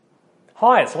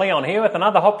Hi, it's Leon here with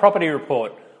another hot property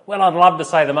report. Well, I'd love to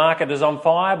say the market is on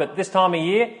fire, but this time of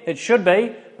year it should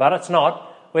be, but it's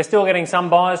not. We're still getting some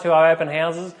buyers who are open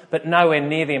houses, but nowhere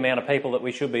near the amount of people that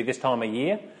we should be this time of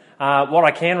year. What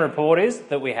I can report is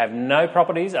that we have no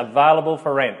properties available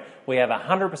for rent. We have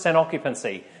 100%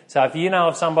 occupancy. So if you know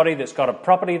of somebody that's got a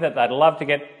property that they'd love to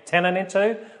get tenant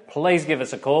into, please give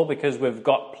us a call because we've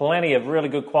got plenty of really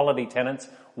good quality tenants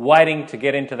waiting to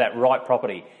get into that right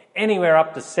property. Anywhere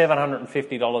up to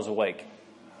 $750 a week.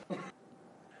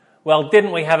 Well,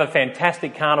 didn't we have a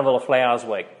fantastic Carnival of Flowers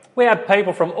week? We had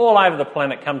people from all over the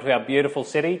planet come to our beautiful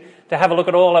city to have a look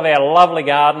at all of our lovely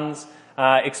gardens,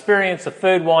 experience the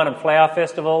Food, Wine and Flower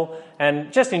Festival,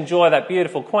 and just enjoy that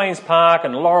beautiful Queen's Park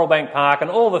and Laurelbank Park and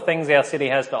all the things our city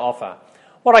has to offer.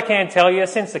 What I can tell you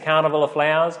since the Carnival of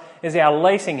Flowers is our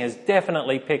leasing has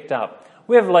definitely picked up.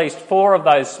 We've leased 4 of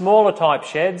those smaller type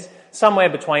sheds, somewhere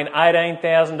between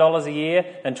 $18,000 a year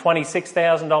and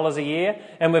 $26,000 a year,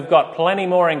 and we've got plenty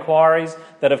more inquiries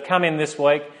that have come in this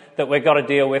week that we've got to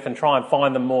deal with and try and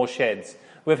find them more sheds.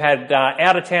 We've had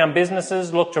out-of-town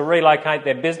businesses look to relocate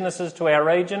their businesses to our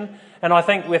region, and I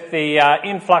think with the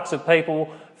influx of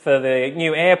people for the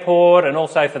new airport and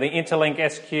also for the Interlink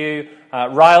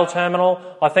SQ rail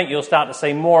terminal, I think you'll start to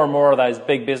see more and more of those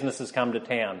big businesses come to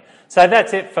town. So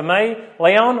that's it for me,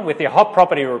 Leon, with your hot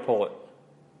property report.